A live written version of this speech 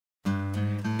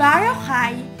Bar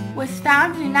Yochai was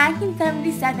founded in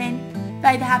 1977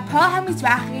 by the Hapol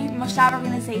HaMizrachi Moshav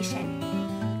organization.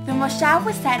 The Moshav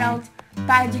was settled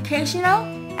by educational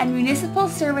and municipal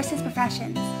services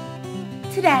professions.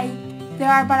 Today, there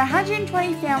are about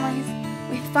 120 families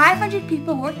with 500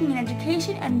 people working in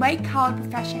education and white-collar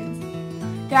professions.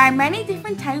 There are many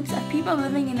different types of people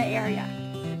living in the area.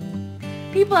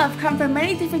 People have come from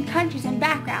many different countries and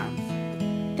backgrounds.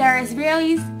 There are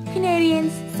Israelis,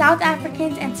 Canadians, South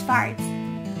Africans, and Sephards.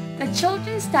 The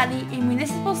children study in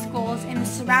municipal schools in the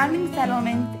surrounding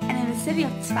settlements and in the city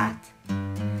of Tzfat.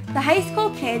 The high school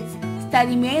kids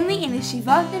study mainly in the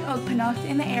Yeshivot and Ulpanot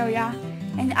in the area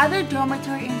and other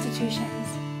dormitory institutions.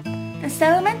 The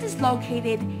settlement is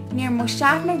located near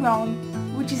Moshav Meron,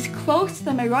 which is close to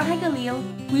the Meron HaGalil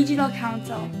Regional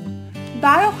Council.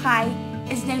 Bar Yochai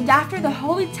is named after the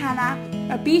holy Tana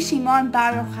Rabbi Shimon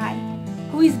Bar Yochai,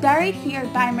 who is buried here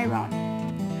by Meron.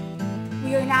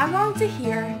 We are now going to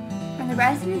hear from the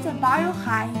residents of Bar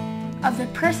Yochai of the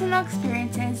personal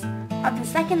experiences of the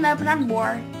Second Lebanon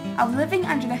War, of living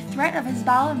under the threat of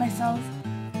Hezbollah missiles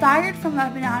fired from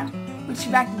Lebanon, which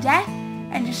wreaked death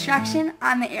and destruction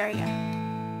on the area.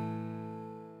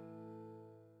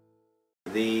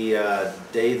 The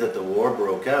day that the war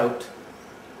broke out,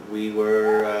 we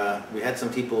had some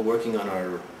people working on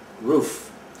our roof,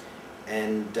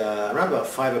 and around about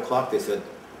 5 o'clock they said,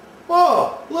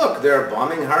 "Oh, look, they're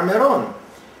bombing Har Meron."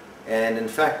 And in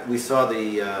fact, we saw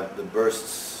the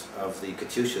bursts of the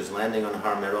Katyushas landing on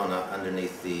Har Meron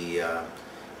underneath the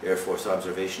Air Force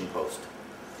observation post.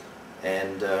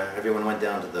 And everyone went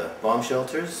down to the bomb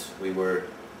shelters. We were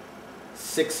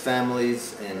 6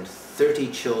 families and 30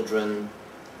 children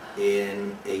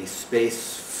in a space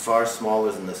far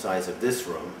smaller than the size of this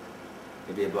room,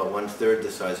 maybe about 1/3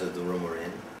 the size of the room we're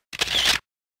in.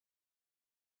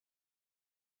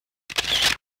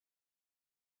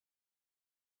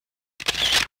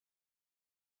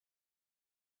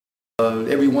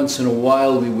 Every once in a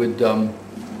while we would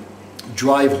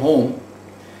drive home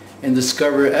and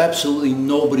discover absolutely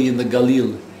nobody in the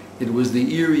Galil. It was the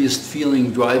eeriest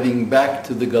feeling driving back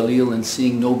to the Galil and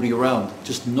seeing nobody around.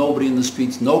 Just nobody in the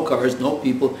streets, no cars, no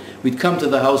people. We'd come to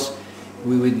the house,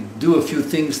 we would do a few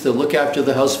things to look after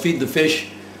the house, feed the fish,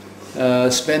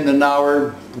 spend an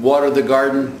hour, water the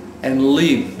garden, and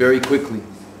leave very quickly.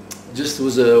 Just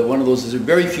was one of those,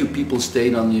 very few people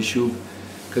stayed on the yeshuv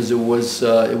because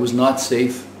it was not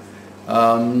safe.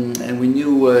 And we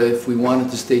knew if we wanted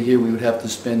to stay here, we would have to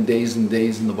spend days and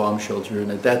days in the bomb shelter. And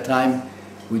at that time,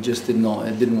 we just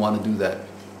didn't want to do that.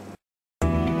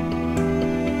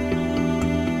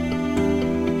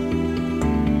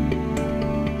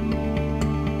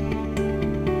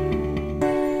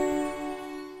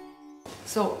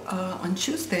 So on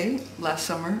Tuesday last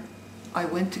summer, I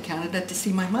went to Canada to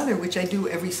see my mother, which I do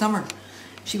every summer.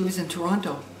 She was in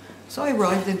Toronto. So I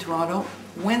arrived in Toronto.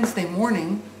 Wednesday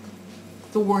morning,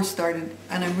 the war started,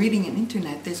 and I'm reading on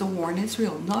internet, there's a war in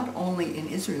Israel, not only in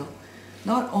Israel,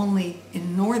 not only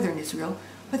in northern Israel,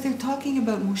 but they're talking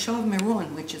about Moshav Meron,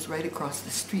 which is right across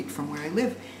the street from where I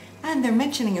live. And they're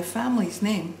mentioning a family's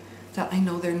name, that I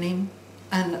know their name,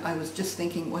 and I was just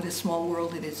thinking what a small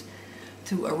world it is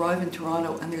to arrive in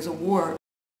Toronto and there's a war.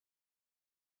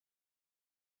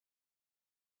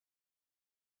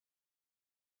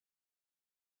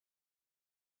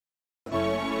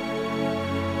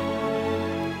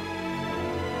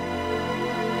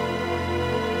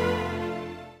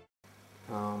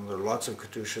 There are lots of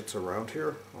Katyushas around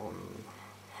here on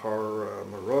Har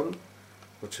Meron,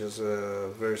 which is a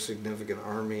very significant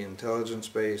army intelligence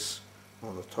base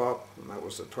on the top, and that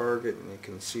was the target, and you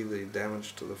can see the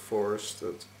damage to the forest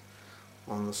that's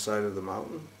on the side of the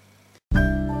mountain.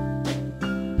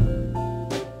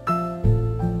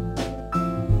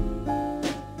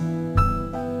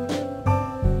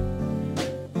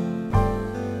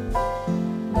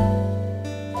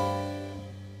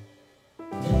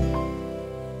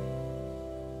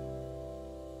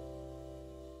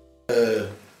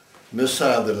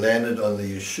 Missile that landed on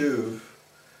the yeshuv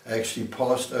actually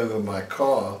passed over my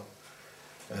car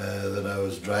that I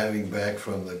was driving back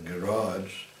from the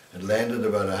garage. It landed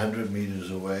about 100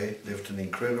 meters away, left an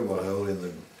incredible hole in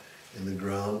the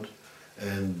ground,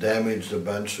 and damaged a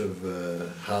bunch of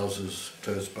houses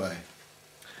close by.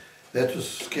 That was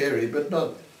scary, but not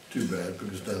too bad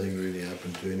because nothing really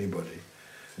happened to anybody.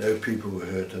 No people were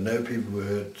hurt, and no people were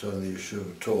hurt on the yeshuv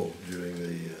at all during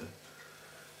the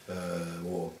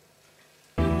war.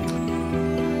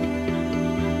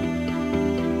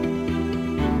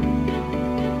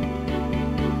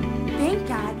 Thank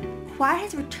God, quiet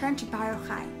has returned to Bar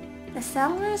Yochai. The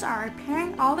settlers are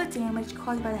repairing all the damage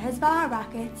caused by the Hezbollah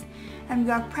rockets, and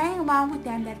we are praying along with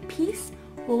them that peace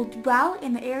will dwell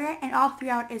in the area and all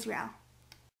throughout Israel.